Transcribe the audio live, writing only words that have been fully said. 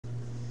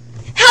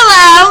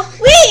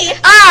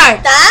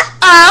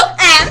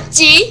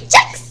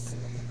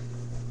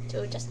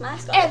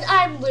mask off. And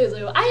I'm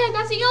LuLu. I had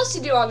nothing else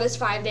to do on this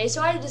fine day,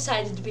 so I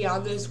decided to be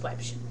on this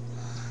web show.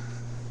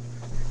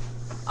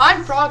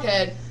 I'm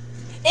Froghead.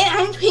 And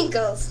I'm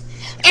Twinkles.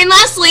 And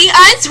lastly,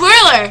 I'm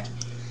Twirler.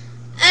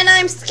 And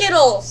I'm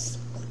Skittles.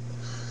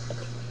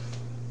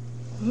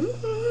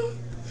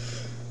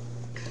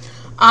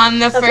 On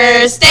the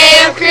first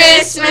day of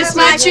Christmas,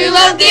 my true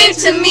love gave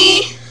to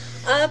me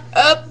a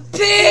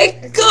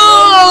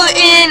pickle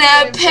in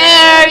a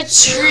pear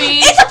tree.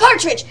 It's a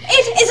partridge.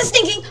 It is a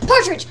stinking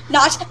partridge,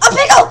 not a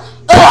pickle.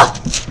 Ugh.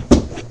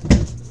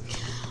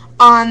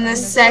 On the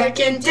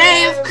second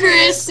day of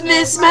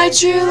Christmas, my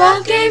true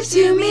love gave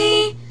to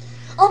me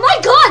Oh my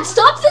God!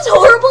 Stop this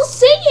horrible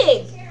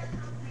singing!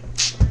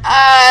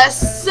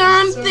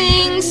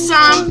 something,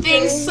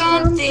 something,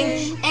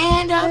 something,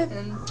 and a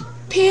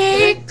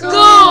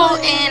pickle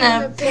in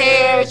a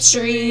pear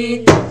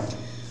tree.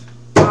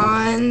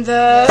 On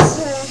the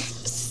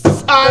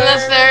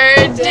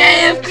third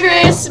day of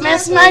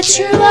Christmas, my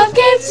true love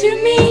gave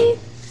to me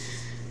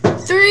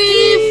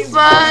 3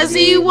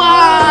 fuzzy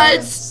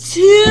wads,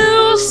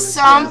 2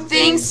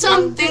 something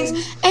somethings,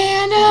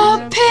 and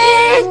a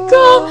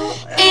pickle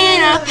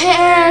in a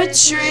pear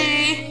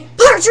tree.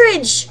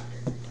 Partridge.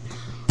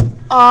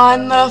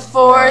 On the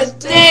 4th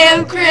day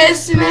of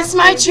Christmas,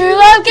 my true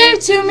love gave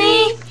to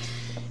me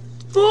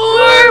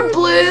 4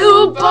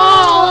 blue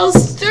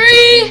balls,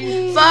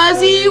 3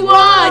 fuzzy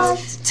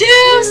wads,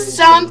 2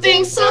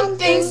 something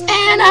somethings,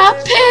 and a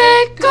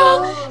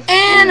pickle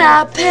in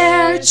a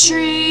pear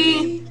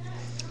tree.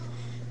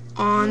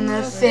 On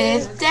the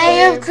 5th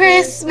day of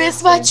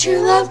Christmas, my true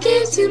love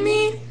gave to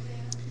me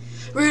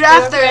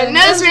Rudolph the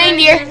red-nosed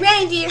reindeer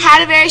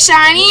had a very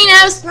shiny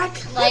nose,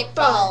 Light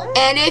bulb.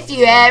 and if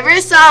you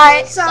ever saw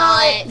it, Saw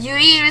it. you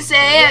even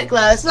say it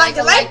glows Like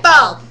a light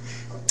bulb.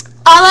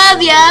 All of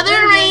the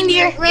other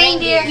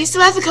Reindeer. used to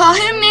have to call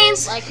him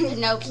names. Like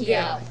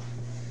Pinocchio.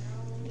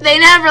 They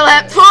never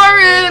let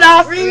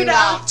poor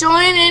Rudolph.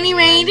 join any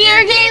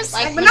reindeer games.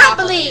 Like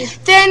Monopoly.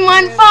 Then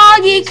one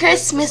foggy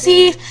Christmas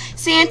Eve,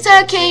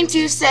 Santa came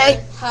to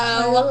say,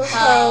 Ho,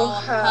 ho,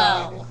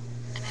 ho.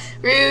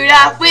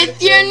 Rudolph,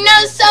 with your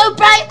nose so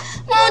bright,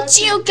 won't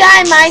you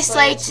guide my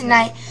sleigh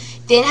tonight?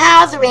 Then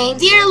how the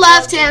reindeer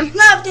loved him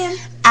Loved him.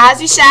 as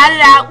he shouted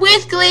out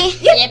with glee.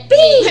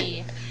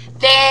 Yippee.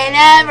 They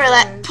never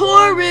let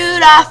poor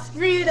Rudolph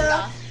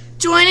Rudolph.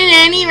 join in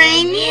any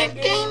reindeer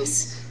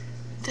games.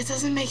 That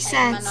doesn't make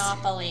sense.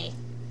 Monopoly.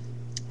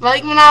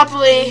 Like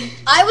Monopoly.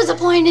 I was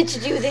appointed to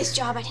do this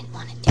job. I didn't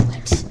want to do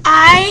it.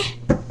 I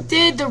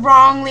did the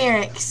wrong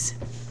lyrics.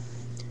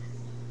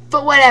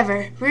 But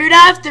whatever.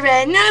 Rudolph the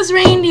red-nosed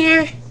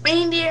reindeer.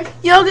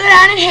 You'll go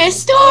down in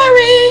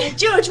history.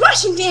 George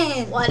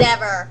Washington.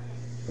 Whatever.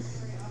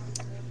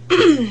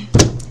 I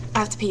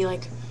have to pee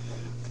like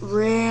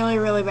really,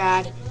 really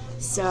bad.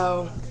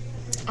 So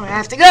I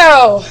have to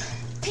go.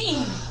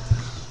 Pee.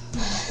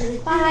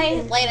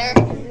 Bye. Later.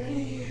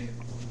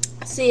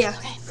 See ya.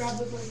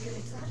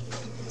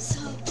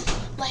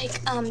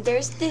 So,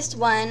 there's this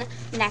one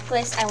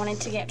necklace I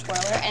wanted to get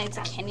Twirler, and it's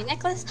a candy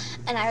necklace,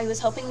 and I was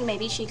hoping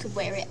maybe she could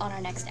wear it on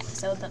our next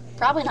episode, but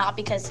probably not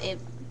because it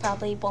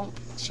probably won't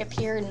ship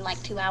here in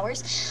like 2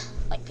 hours,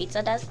 like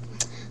pizza does.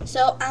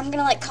 So I'm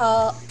gonna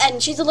call,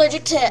 and she's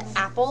allergic to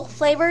apple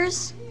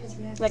flavors,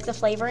 like the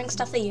flavoring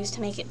stuff they use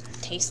to make it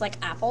taste like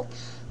apple.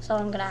 So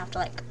I'm gonna have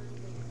to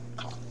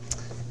call.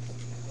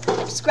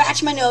 I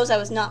scratched my nose. I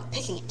was not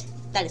picking it.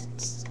 That is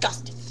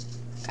disgusting.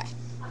 Okay.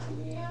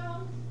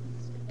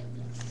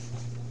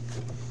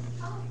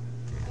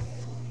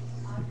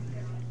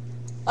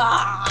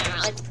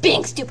 Ah, it's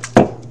being stupid.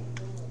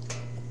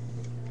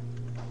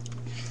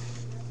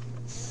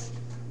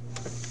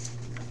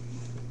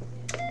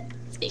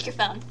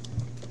 Speakerphone.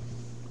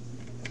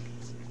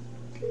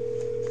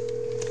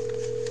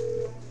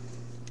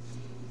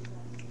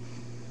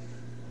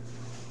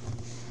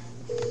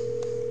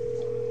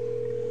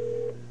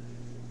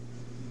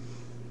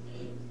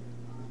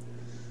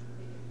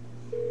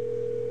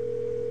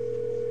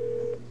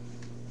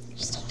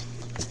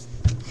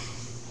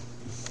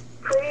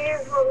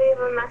 Please leave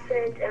a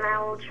message and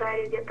I will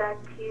try to get back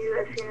to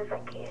you as soon as I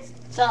can.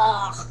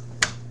 Ugh.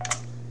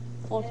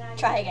 We'll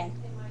try again.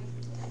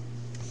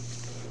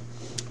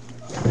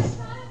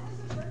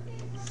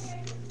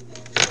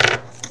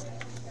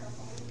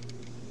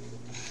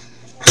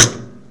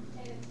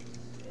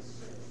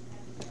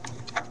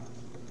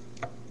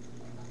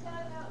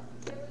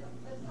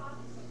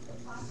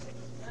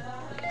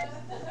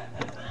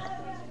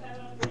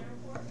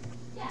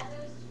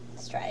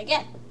 Let's try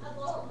again.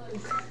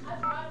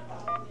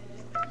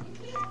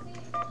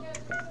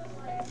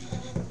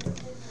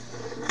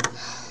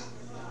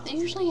 They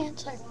usually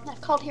answer.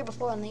 I've called here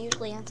before and they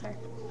usually answer.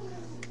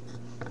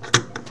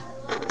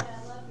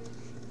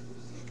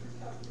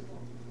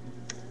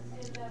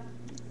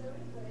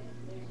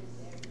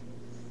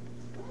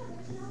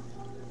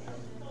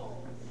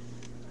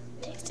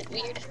 Tasted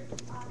weird.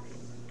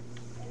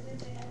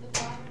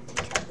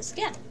 Try this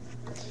again.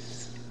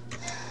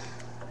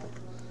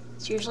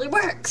 This usually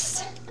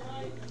works.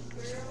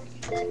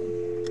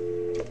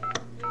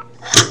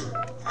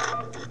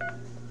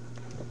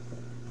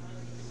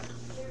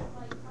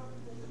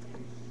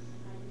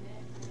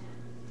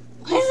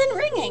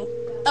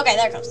 Okay,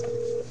 there it goes.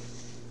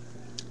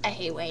 I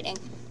hate waiting.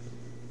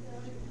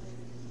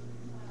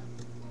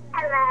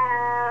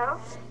 Hello.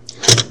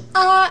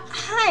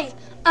 Hi.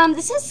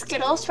 This is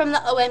Skittles from the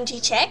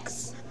OMG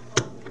Chicks.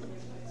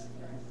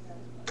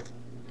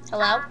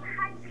 Hello?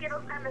 Hi,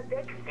 Skittles. I'm a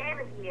big fan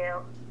of you.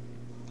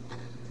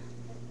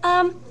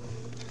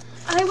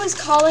 I was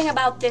calling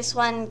about this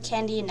one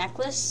candy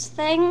necklace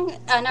thing,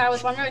 and I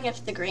was wondering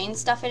if the green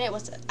stuff in it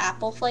was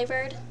apple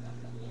flavored.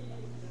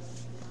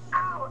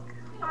 Oh,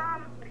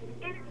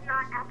 it is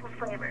not apple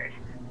flavored.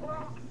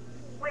 Well,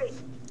 wait.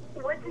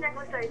 What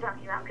necklace are you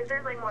talking about? Because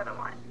there's like more than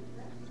one.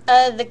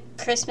 The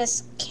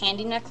Christmas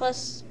candy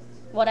necklace,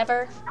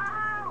 whatever.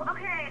 Oh,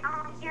 okay.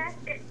 Yes,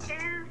 it is.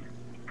 It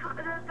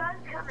does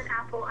come in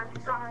apple.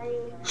 I'm sorry.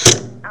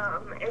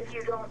 If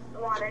you don't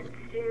want it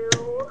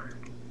to.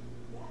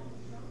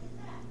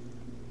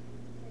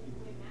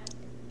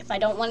 If I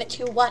don't want it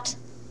to, what?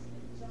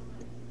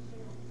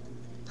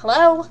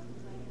 Hello?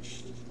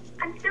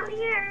 I'm still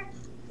here.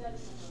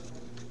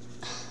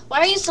 Why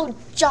are you so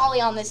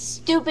jolly on this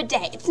stupid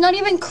day? It's not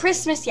even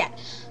Christmas yet.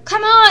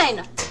 Come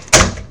on!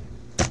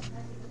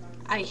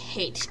 I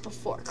hate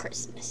before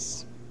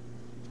Christmas.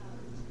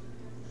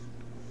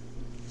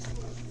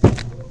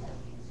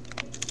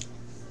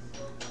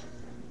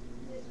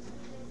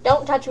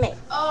 Don't touch me.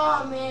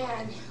 Oh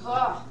man,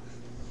 oh.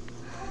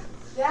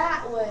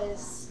 That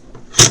was.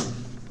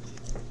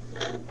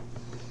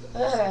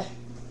 Ugh.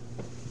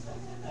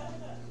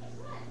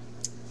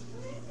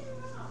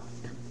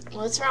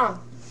 What's wrong?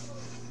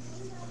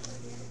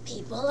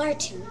 People are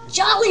too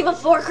jolly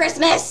before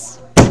Christmas.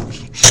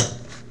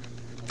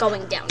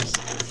 Going down here.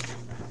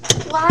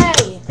 Why?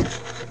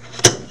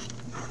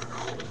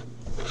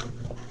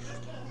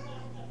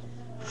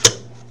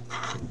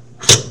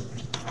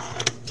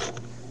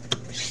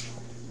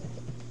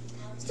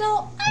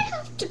 So I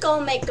have to go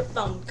make a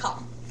phone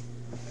call.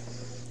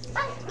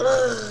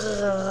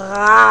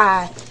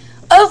 Ugh.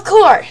 Of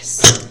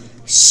course.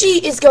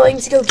 She is going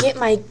to go get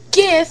my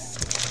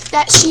gift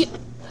that she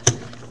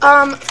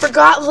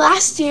forgot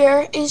last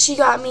year, and she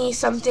got me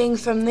something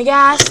from the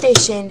gas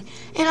station,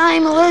 and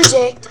I'm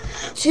allergic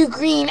to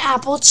green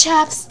apple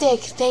chapstick.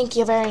 Thank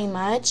you very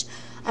much.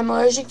 I'm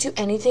allergic to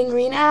anything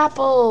green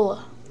apple.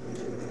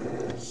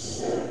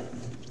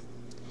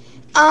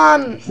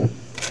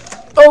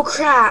 Oh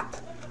crap.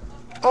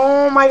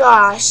 Oh my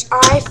gosh,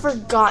 I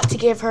forgot to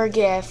give her a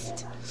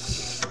gift.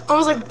 I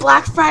was like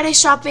Black Friday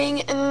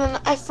shopping, and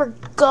then I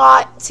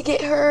forgot to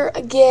get her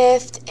a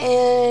gift,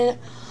 and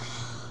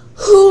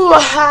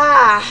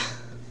hoo-ha!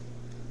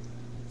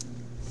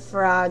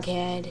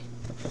 Froghead.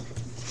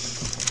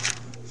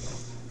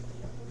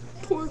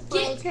 Poor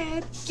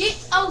Froghead.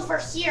 Get over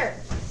here.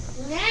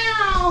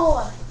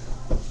 Now!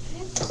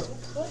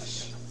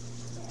 Push.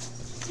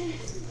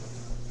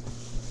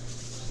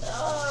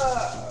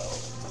 Oh.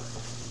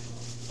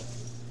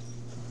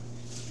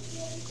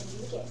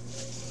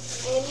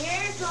 And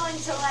you're going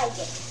to like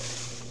it.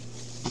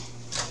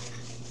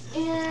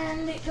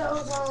 And it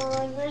goes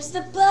on. Where's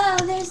the bow?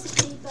 There's the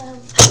pretty bow.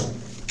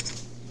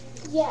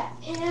 Yeah,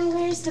 and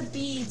where's the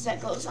beads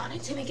that goes on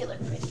it to make it look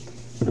pretty?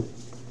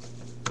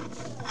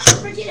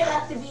 Forget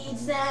about the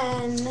beads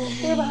then.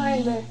 They're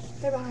behind there.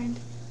 They're behind.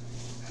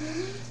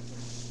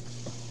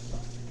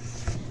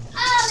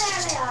 Oh,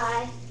 there they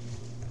are.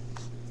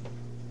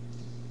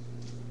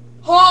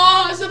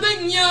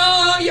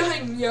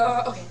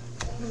 Okay.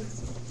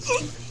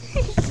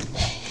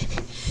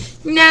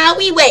 Now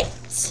we wait.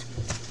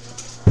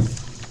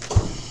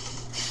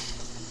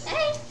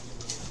 Hey,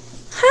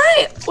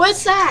 Hi,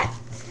 what's that?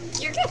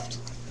 your gift.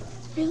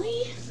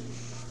 Really?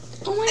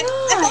 Oh my I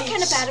felt gosh.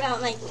 kind of bad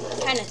about my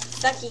kind of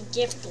sucky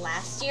gift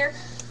last year.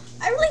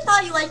 I really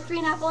thought you liked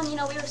green apple, and we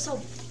were so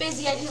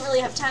busy I didn't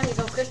really have time to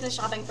go Christmas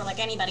shopping for like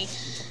anybody.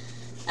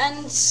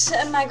 And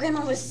my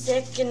grandma was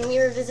sick, and we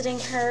were visiting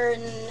her,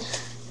 and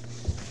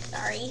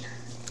sorry.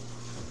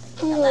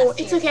 Oh, last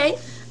it's year. okay.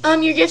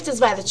 Your gift is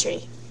by the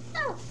tree.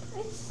 Oh,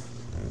 it's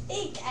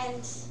big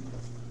and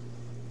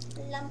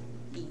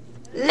lumpy.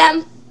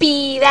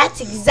 Lumpy, that's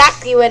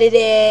exactly what it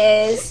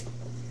is.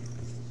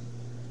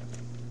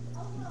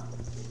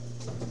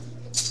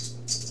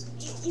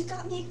 You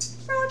got me a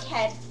frog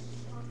head.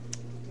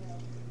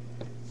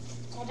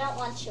 I don't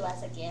want you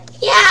as a gift.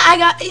 Yeah, I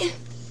got.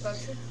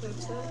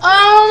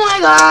 Oh my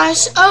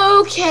gosh.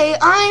 Okay,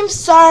 I'm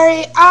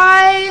sorry.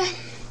 I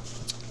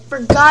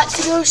forgot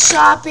to go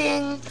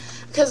shopping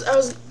because I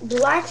was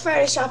Black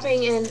Friday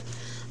shopping, and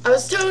I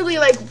was totally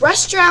like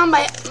rushed around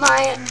by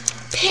my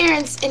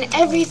parents and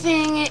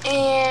everything,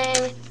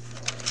 and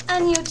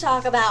And you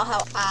talk about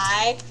how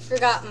I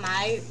forgot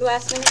my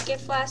last minute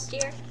gift last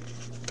year.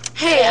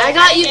 hey, Yeah, I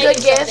got you maybe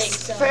good something,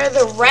 gifts so for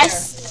the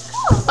rest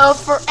of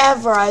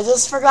forever. I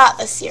just forgot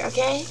this year,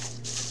 okay?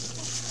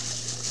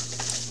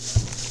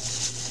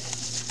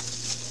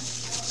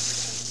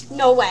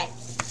 No way.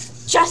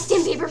 Justin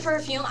Bieber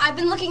perfume. I've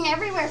been looking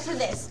everywhere for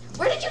this.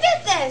 Where did you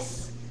get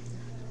this?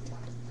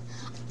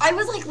 I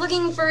was like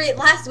looking for it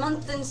last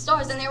month in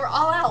stores and they were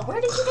all out. Where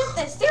did you get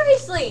this?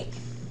 Seriously.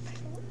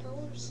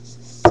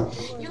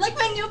 You're like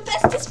my new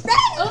bestest friend.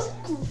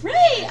 Oh,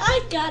 great!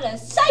 I got a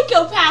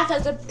psychopath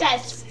as a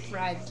best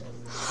friend.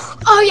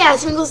 Oh yeah,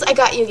 Twinkles, I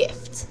got you a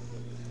gift.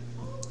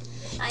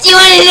 Do you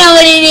want to know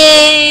what it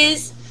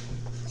is?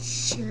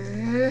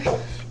 Sure.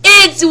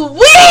 It's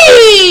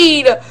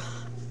weed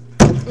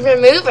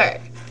remover.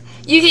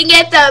 You can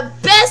get the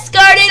best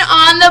garden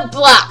on the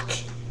block.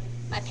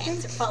 My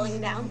pants are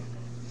falling down.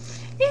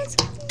 It's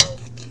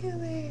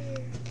killer.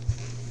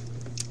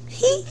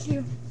 Thank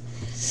you.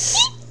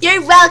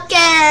 You're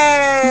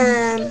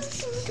welcome.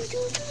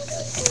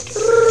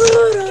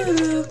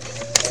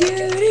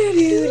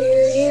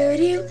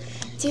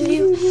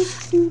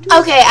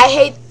 Okay, I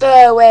hate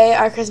the way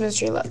our Christmas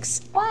tree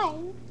looks. Why?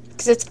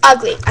 Because it's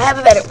ugly. I have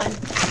a better one.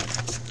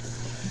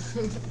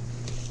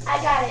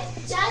 I got it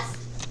just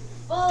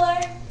for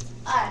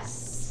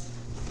us.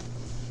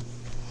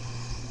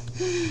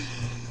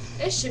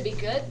 It should be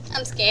good.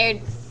 I'm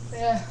scared.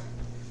 Yeah.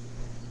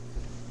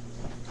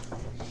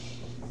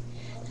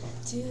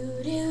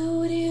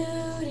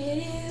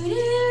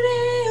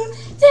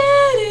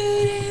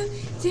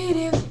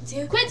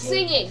 Quit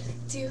singing.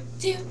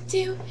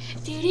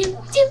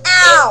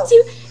 Ow!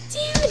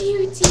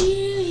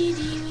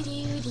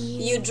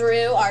 You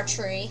drew our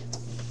tree.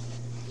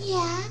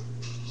 Yeah.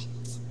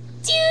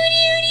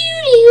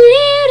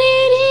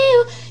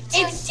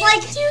 It's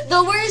like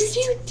the worst.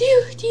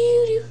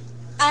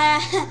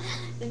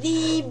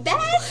 The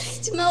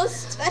best,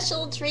 most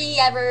special tree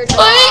ever drawn.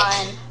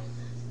 What?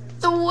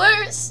 The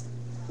worst.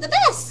 The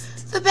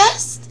best. The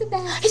best. The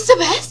best. It's the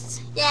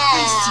best. Yeah. Are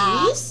you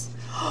serious?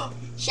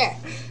 Sure.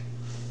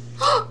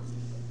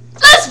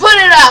 Let's put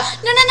it up.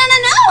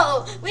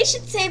 No. We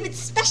should save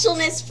its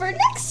specialness for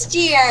next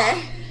year.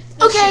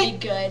 This Okay. should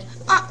be good.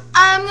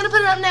 I'm gonna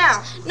put it up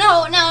now.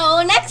 No,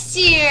 next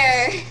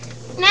year.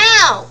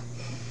 Now.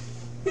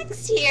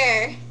 Next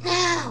year.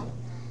 Now.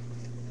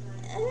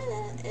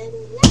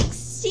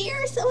 Next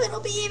year, so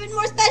it'll be even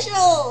more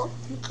special.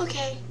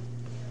 Okay.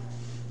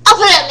 I'll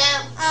put it up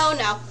now. Oh,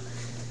 no.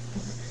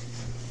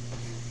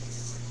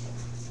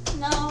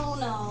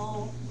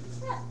 No.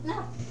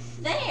 No.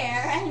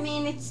 There. I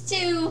mean, it's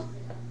too...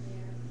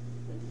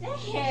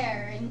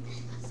 There. And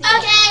see,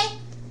 Okay.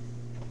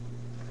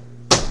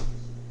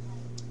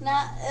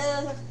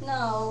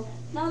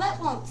 No, that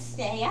won't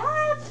stay up.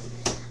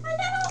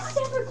 I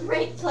have a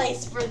great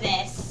place for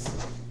this.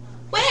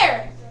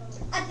 Where?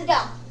 At the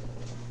dump.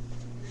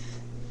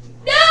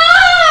 No!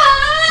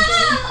 You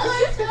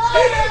just throw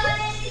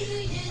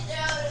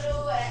it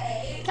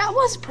away. That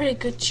was a pretty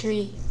good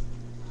tree.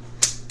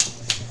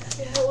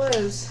 Yeah, it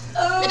was.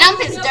 The dump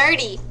is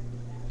dirty.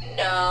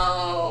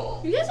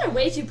 No. You guys are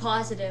way too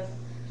positive.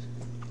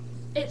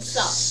 It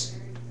sucks.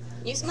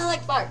 You smell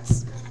like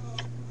farts.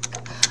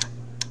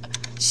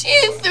 She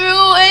threw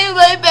away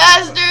my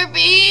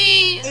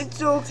masterpiece.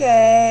 It's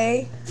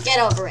okay. Get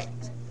over it.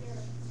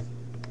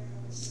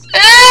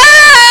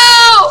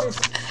 Ew!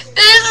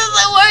 This is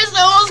the worst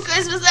almost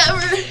Christmas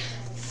ever.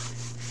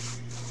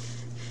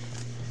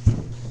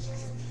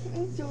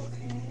 It's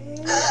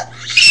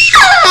okay.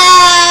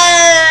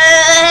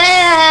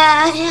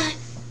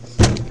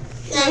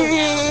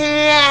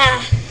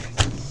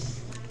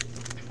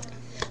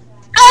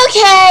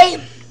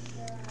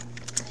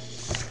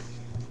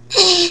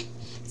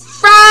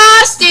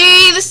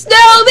 Frosty the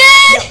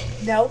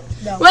Snowman No.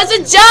 was a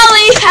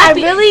jolly I'm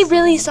happy. really,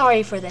 really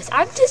sorry for this.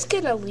 I'm just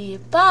gonna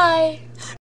leave. Bye.